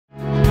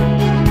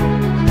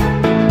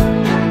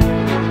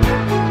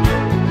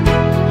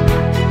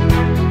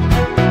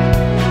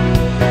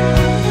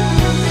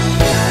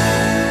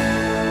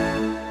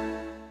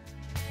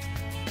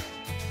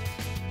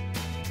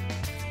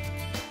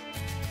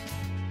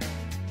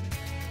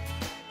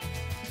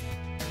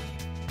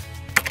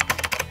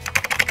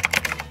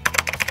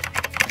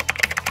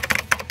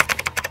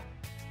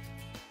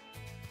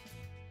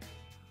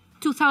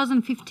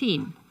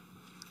2015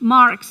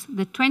 marks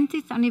the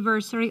 20th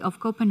anniversary of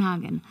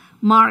Copenhagen,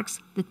 marks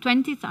the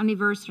 20th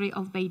anniversary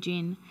of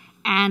Beijing,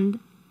 and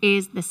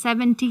is the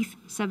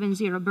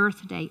 70th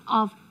birthday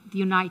of the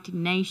United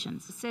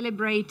Nations,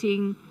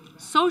 celebrating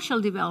social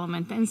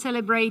development and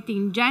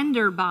celebrating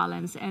gender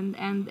balance, and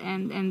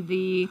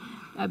the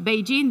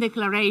Beijing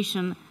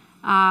Declaration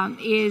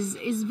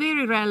is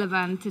very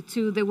relevant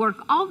to the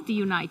work of the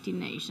United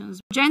Nations.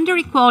 Gender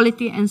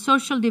equality and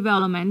social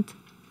development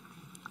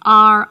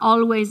are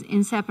always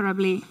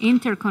inseparably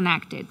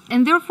interconnected,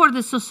 and therefore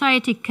the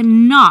society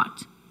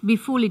cannot be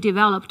fully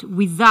developed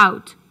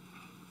without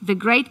the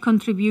great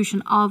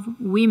contribution of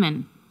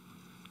women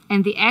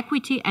and the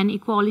equity and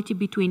equality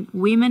between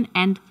women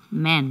and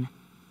men.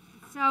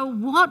 So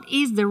what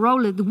is the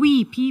role that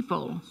we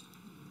people,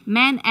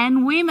 men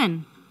and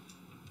women,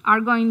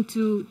 are going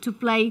to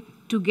play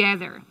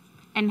together?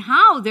 And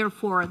how,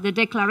 therefore, the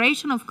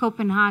Declaration of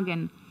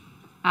Copenhagen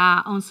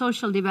on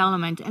social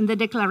development and the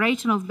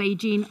Declaration of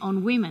Beijing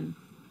on women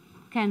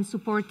can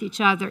support each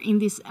other in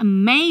this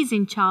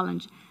amazing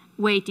challenge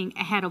waiting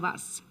ahead of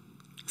us.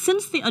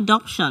 Since the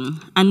adoption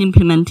and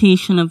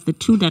implementation of the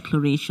two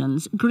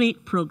declarations,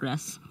 great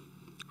progress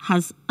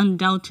has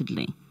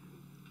undoubtedly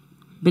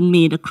been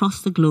made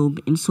across the globe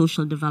in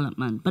social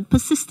development, but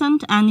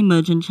persistent and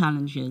emergent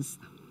challenges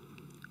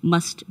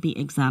must be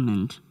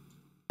examined.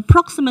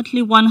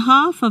 Approximately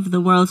 1/2 of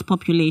the world's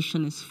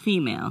population is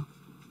female,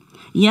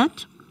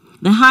 yet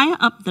the higher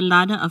up the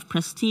ladder of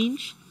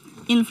prestige,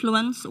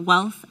 influence,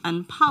 wealth,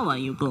 and power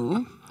you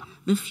go,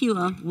 the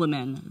fewer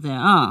women there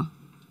are.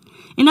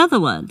 In other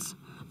words,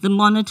 the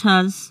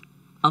monitors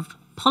of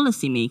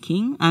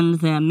policymaking and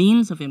their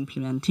means of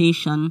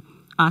implementation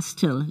are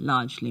still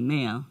largely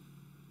male.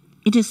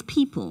 It is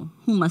people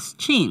who must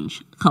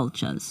change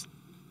cultures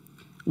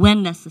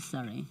when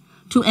necessary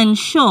to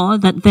ensure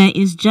that there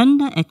is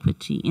gender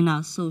equity in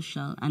our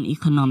social and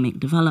economic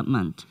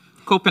development.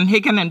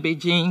 Copenhagen and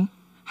Beijing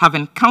have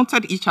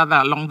encountered each other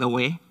along the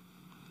way.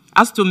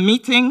 As to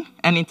meeting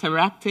and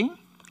interacting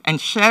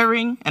and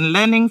sharing and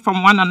learning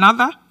from one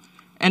another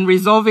and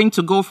resolving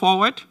to go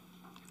forward,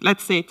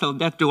 let's say till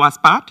death do us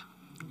part,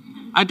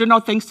 I do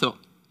not think so.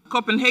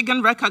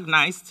 Copenhagen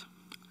recognized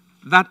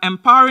that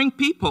empowering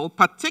people,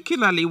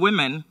 particularly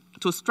women,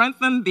 to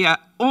strengthen their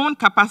own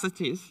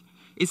capacities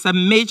is a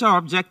major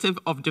objective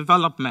of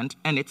development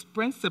and its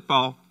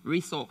principal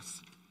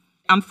resource.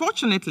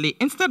 Unfortunately,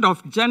 instead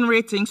of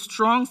generating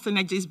strong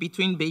synergies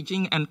between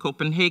Beijing and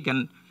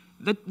Copenhagen,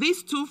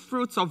 these two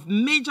fruits of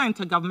major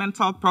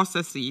intergovernmental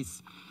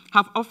processes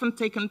have often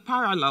taken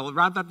parallel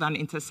rather than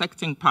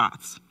intersecting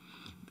paths.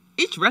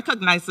 Each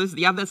recognizes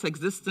the other's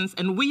existence,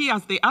 and we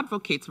as the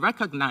advocates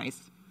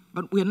recognize,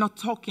 but we're not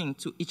talking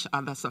to each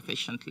other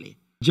sufficiently.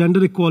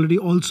 Gender equality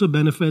also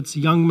benefits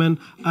young men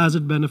as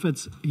it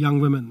benefits young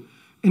women.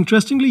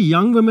 Interestingly,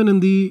 young women in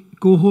the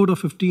cohort of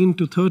 15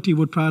 to 30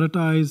 would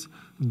prioritize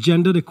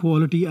gender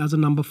equality as a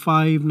number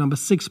 5, number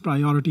 6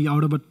 priority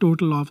out of a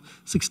total of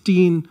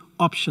 16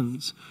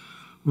 options.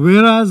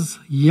 Whereas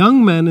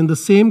young men in the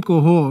same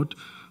cohort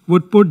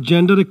would put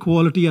gender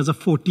equality as a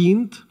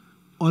 14th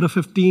or a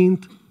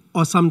 15th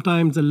or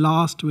sometimes the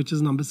last, which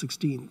is number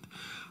 16th.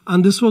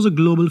 And this was a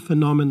global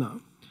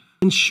phenomenon.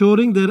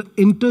 Ensuring their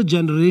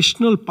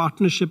intergenerational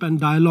partnership and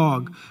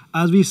dialogue,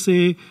 as we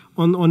say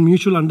on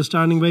mutual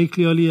understanding very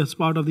clearly as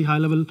part of the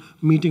high-level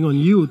meeting on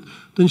youth,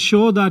 to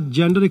ensure that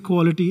gender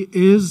equality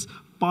is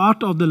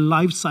part of the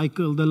life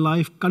cycle, the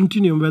life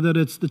continuum, whether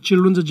it's the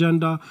children's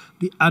agenda,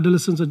 the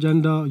adolescent's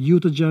agenda,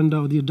 youth agenda,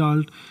 or the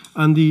adult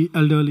and the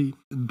elderly.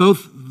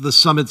 Both the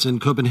summits in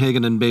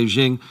Copenhagen and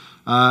Beijing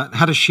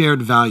had a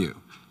shared value.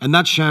 And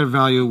that shared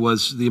value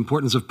was the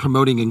importance of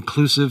promoting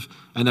inclusive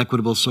and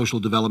equitable social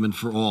development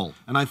for all.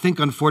 And I think,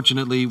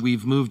 unfortunately,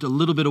 we've moved a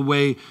little bit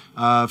away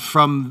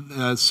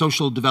from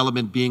social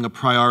development being a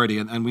priority,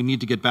 and we need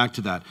to get back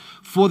to that.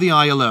 For the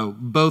ILO,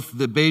 both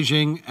the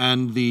Beijing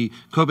and the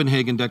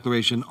Copenhagen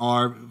Declaration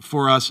are,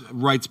 for us,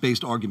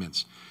 rights-based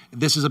arguments.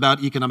 This is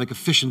about economic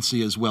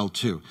efficiency as well,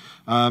 too.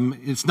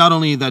 It's not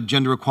only that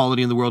gender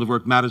equality in the world of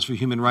work matters for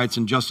human rights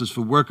and justice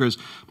for workers,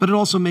 but it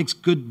also makes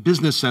good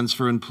business sense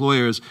for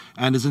employers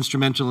and is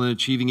instrumental in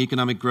achieving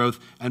economic growth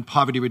and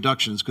poverty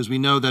reductions. Because we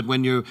know that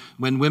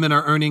when women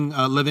are earning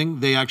a living,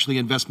 they actually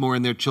invest more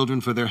in their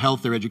children for their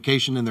health, their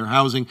education, and their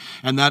housing,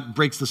 and that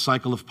breaks the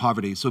cycle of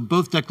poverty. So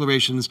both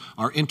declarations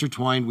are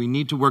intertwined. We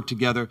need to work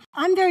together.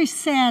 I'm very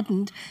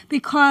saddened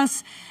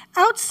because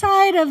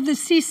outside of the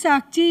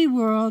CSAC-D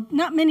world,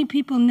 not many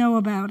people know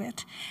about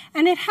it.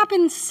 And it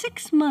happened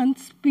 6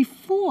 months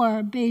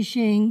before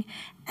Beijing,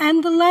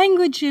 and the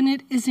language in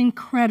it is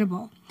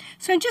incredible.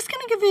 So I'm just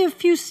going to give you a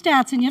few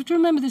stats, and you have to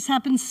remember this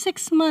happened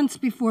 6 months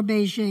before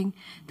Beijing.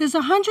 There's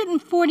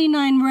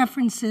 149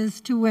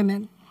 references to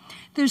women.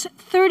 There's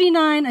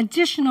 39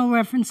 additional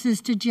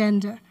references to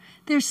gender.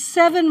 There's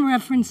 7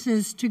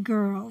 references to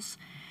girls.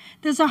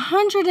 There's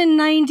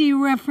 190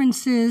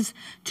 references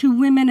to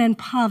women and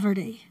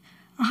poverty.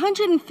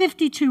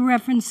 152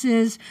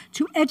 references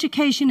to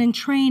education and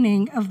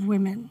training of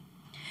women.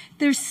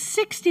 there's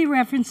 60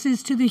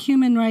 references to the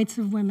human rights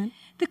of women.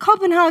 The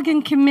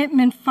Copenhagen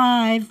Commitment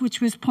 5,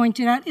 which was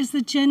pointed out, is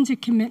the gender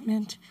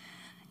commitment.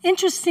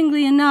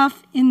 Interestingly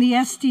enough, in the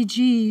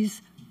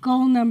SDGs,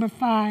 goal number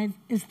 5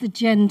 is the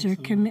gender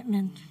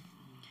commitment.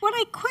 What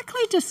I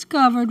quickly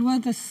discovered were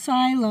the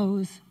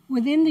silos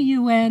within the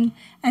UN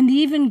and the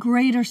even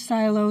greater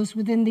silos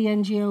within the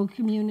NGO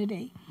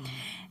community.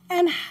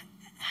 And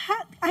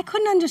I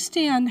couldn't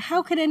understand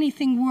how could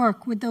anything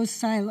work with those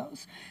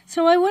silos.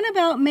 So I went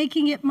about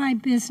making it my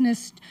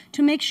business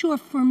to make sure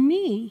for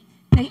me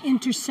they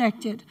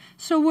intersected.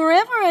 So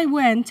wherever I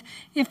went,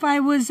 if I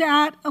was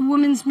at a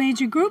women's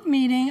major group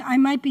meeting, I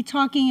might be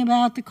talking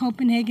about the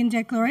Copenhagen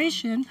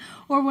Declaration,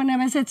 or when I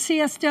was at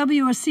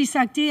CSW or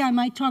CSAC-D, I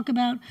might talk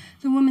about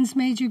the women's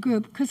major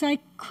group, because I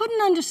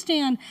couldn't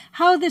understand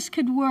how this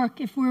could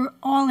work if we're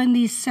all in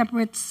these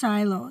separate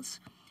silos.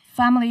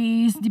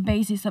 Family is the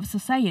basis of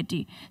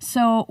society.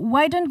 So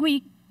why don't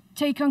we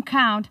take into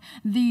account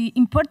the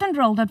important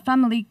role that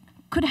family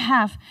could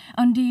have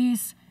on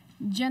this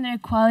gender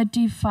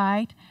equality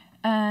fight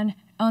and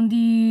on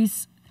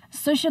this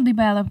social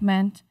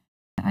development?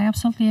 I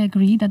absolutely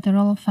agree that the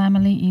role of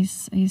family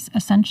is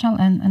essential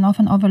and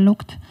often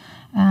overlooked.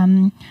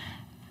 And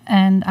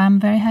I'm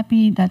very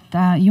happy that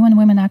UN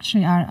Women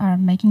actually are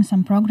making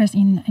some progress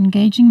in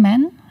engaging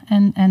men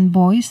and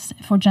boys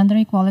for gender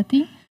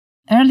equality.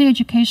 Early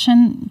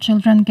education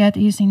children get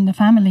is in the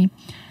family.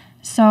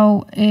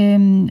 So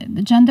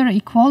the gender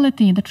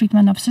equality, the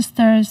treatment of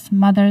sisters,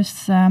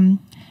 mothers,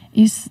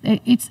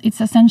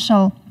 it's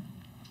essential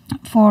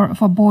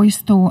for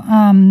boys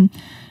to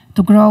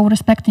grow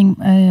respecting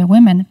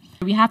women.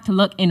 We have to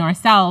look in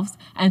ourselves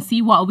and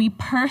see what we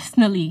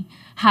personally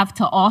have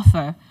to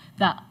offer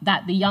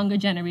that the younger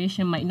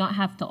generation might not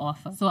have to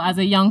offer. So as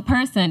a young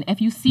person, if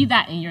you see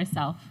that in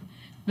yourself,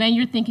 when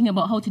you're thinking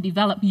about how to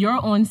develop your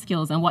own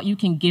skills and what you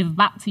can give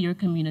back to your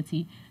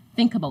community,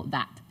 think about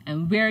that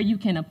and where you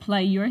can apply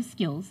your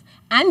skills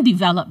and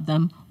develop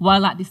them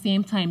while at the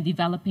same time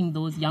developing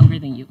those younger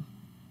than you.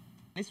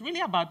 It's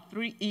really about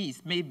 3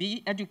 E's,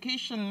 maybe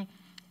education,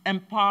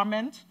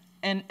 empowerment,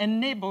 and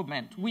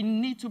enablement. We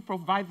need to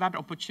provide that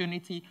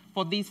opportunity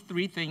for these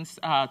 3 things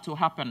to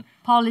happen.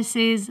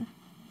 Policies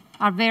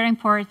are very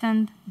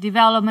important,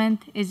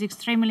 development is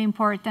extremely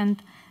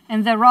important,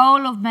 and the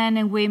role of men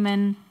and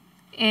women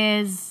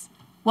is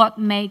what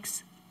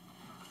makes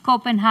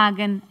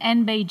Copenhagen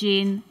and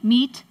Beijing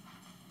meet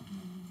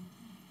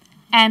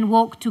and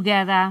walk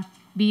together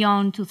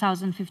beyond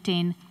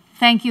 2015.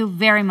 Thank you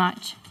very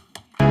much.